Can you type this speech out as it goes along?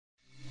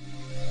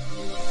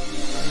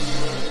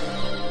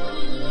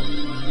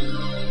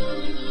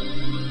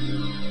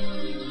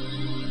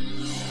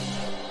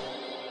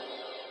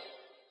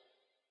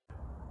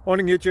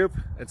Morning YouTube,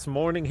 it's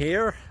morning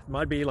here. It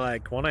might be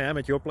like 1 a.m.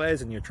 at your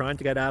place and you're trying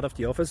to get out of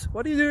the office.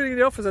 What are you doing in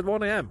the office at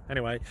 1 a.m?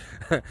 Anyway,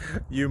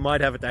 you might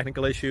have a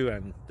technical issue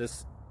and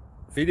this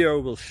video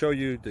will show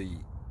you the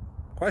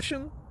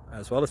question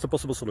as well as the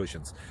possible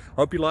solutions.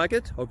 Hope you like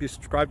it, hope you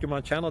subscribe to my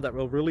channel. That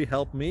will really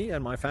help me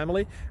and my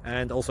family,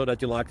 and also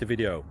that you like the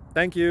video.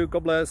 Thank you,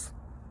 God bless.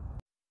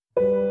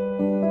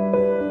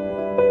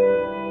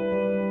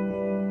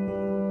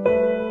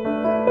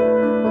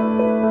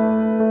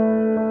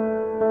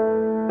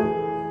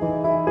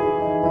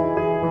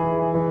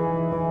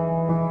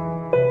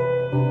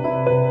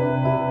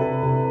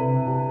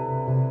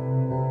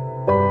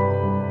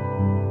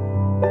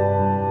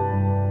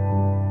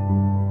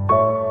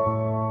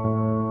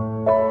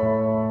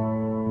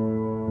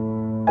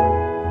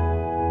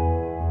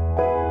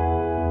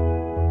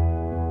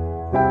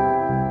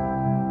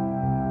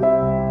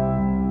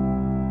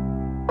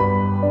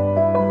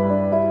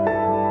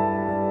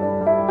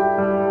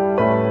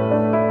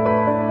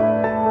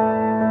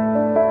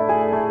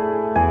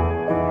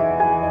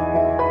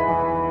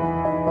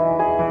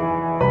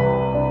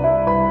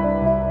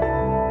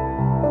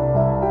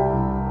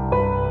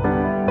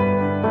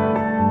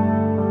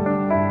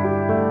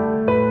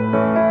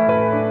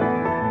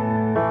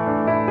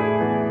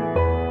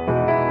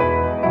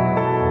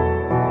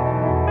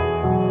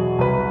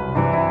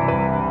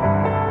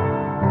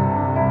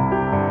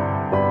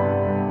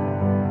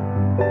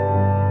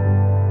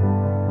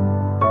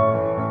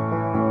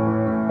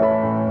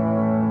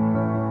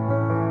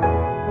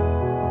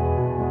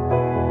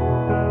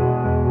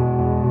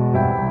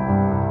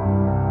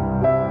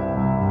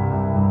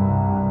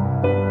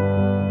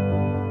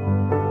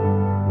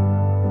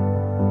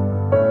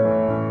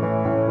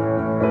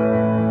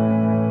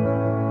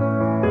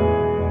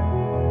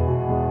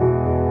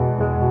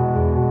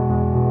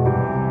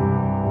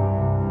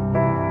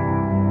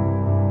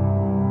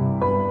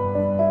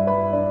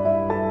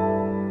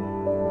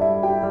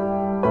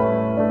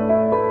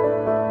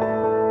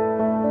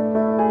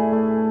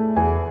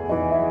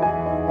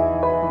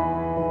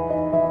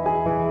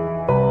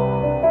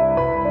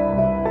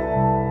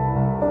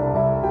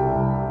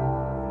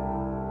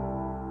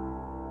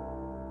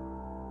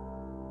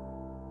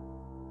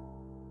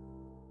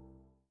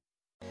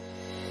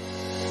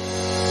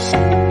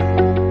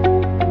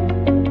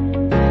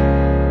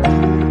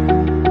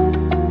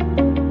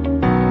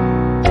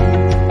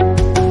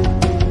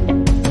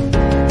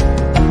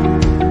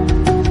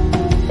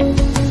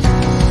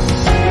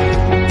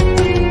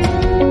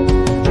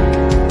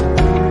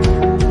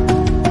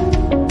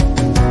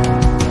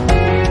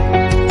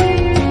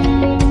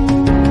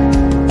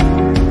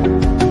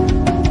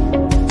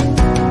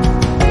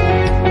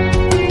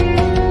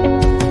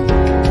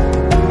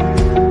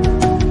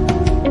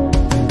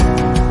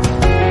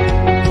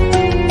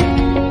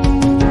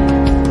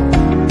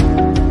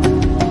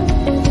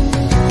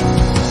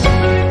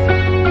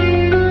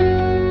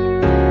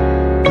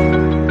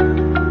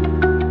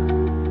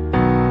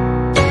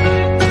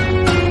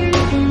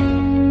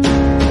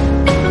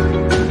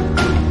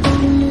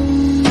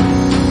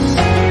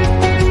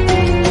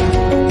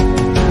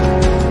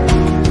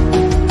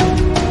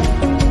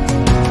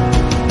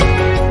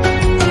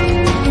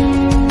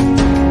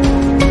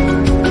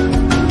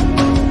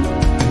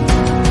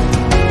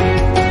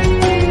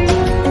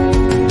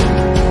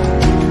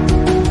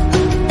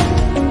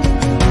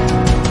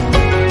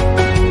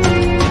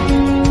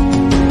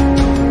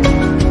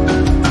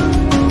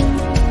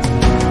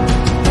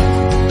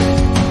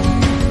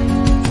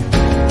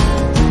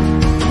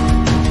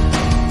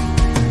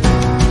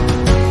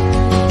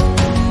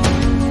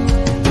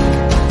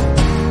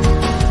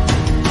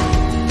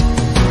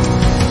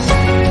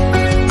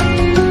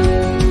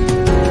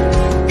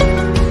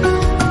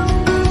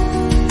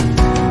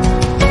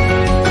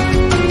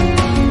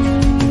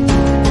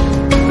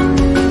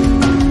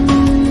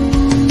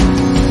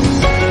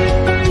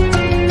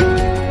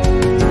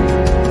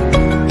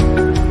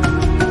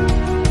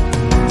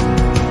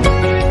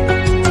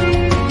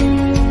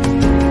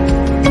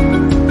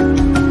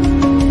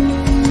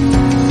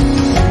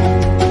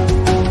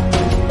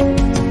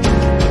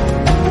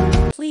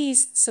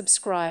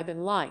 Subscribe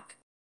and like.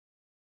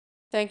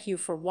 Thank you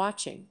for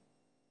watching.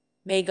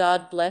 May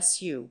God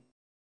bless you.